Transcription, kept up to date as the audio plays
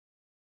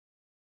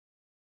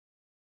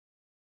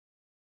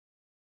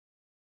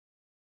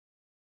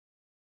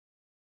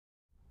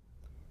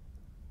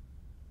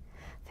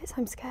Fitz,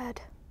 I'm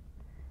scared.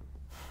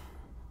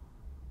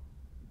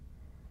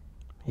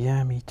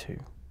 Yeah, me too.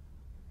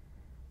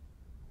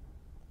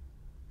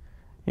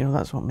 You know,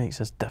 that's what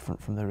makes us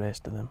different from the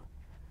rest of them.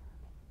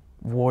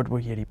 Ward were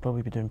here, he'd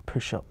probably be doing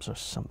push-ups or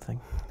something.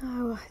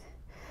 No,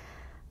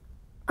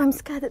 I'm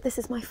scared that this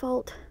is my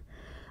fault.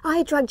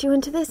 I dragged you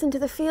into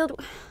the field.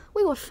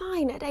 We were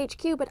fine at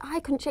HQ, but I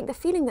couldn't shake the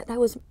feeling that there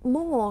was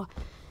more.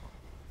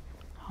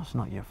 That's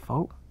not your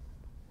fault.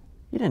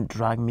 You didn't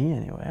drag me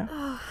anywhere.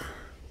 Oh,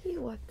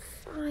 you were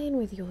fine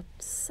with your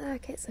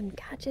circuits and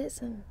gadgets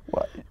and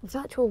What?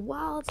 virtual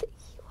worlds.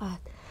 You were...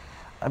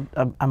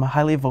 I'm a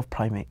highly evolved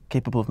primate,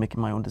 capable of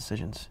making my own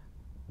decisions.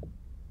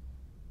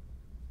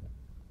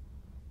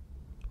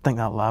 Think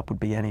that lab would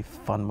be any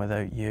fun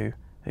without you?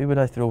 Who would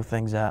I throw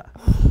things at?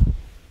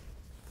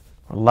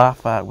 Or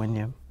laugh at when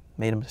you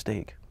made a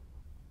mistake?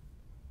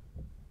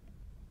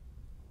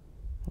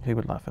 Who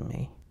would laugh at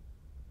me?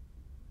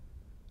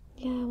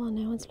 Yeah, well,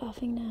 no one's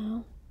laughing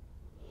now.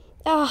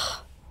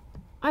 Ah,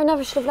 I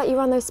never should have let you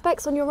run those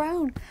specs on your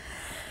own.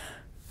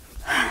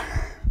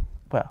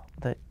 Well,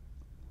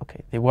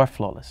 they were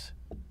flawless.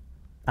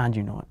 And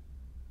you know it.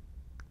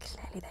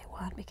 Clearly they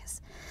weren't,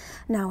 because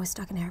now we're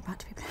stuck in here about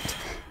to be blown to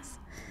bits.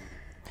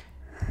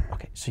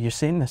 Okay, so you're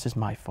saying this is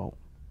my fault.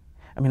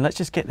 I mean, let's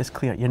just get this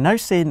clear. You're now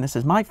saying this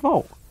is my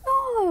fault.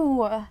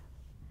 No.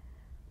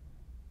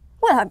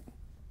 Well,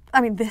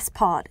 I mean, this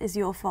part is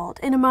your fault.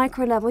 In a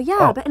micro level,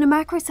 yeah, but in a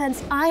macro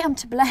sense, I am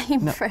to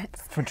blame,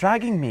 Fritz. For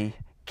dragging me,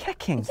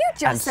 kicking You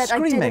just said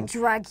screaming I didn't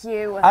drag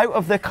you. out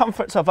of the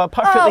comforts of a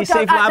perfectly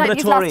safe laboratory.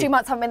 These last 2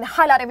 months have been the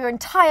highlight of your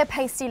entire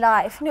pasty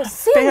life. You know,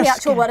 seeing the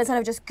actual world instead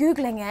of just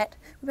Googling it.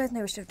 We both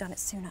know we should have done it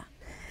sooner.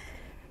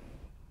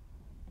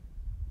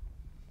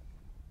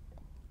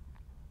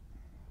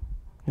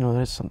 You know,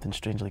 there is something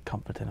strangely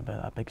comforting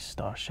about that big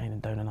star shining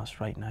down on us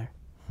right now.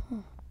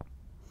 An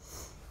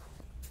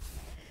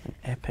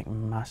epic,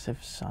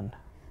 massive sun.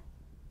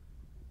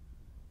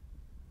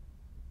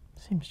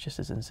 Seems just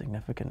as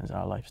insignificant as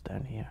our lives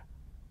down here.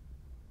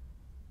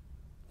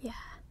 Yeah.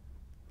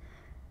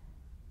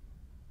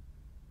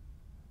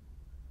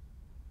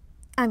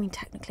 I mean,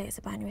 technically it's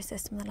a binary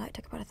system. The light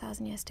took about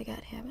 1,000 years to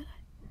get here, but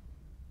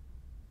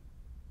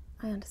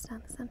I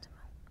understand the sentiment.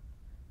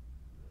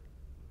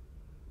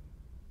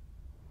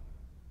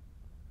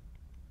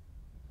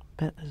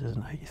 Bet this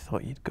isn't how you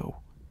thought you'd go.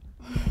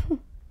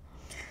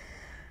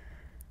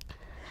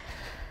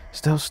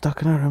 Still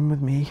stuck in a room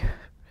with me,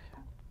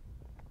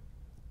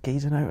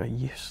 gazing out a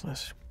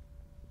useless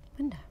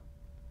window.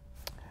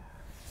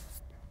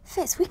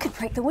 Fitz, we could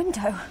break the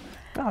window.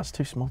 Oh, it's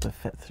too small to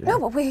fit through. No,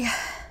 but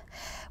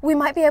we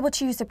might be able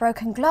to use the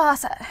broken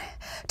glass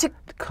to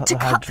cut the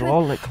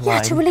hydraulic line.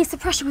 Yeah, to release the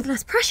pressure. With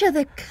less pressure,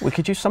 we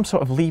could use some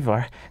sort of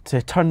lever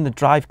to turn the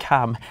drive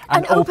cam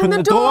and open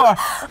the door.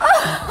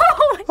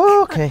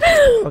 Oh, okay.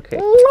 Okay.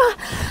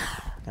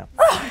 Yeah.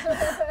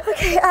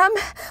 Okay.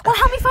 Well,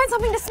 help me find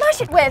something to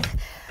smash it with.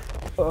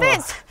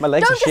 Fitz, my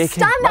legs don't are shaking. Just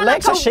stand My there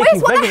legs like are a shaking.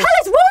 whiz. What the hell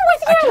is wrong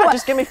with you? I can't.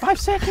 Just give me 5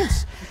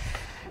 seconds.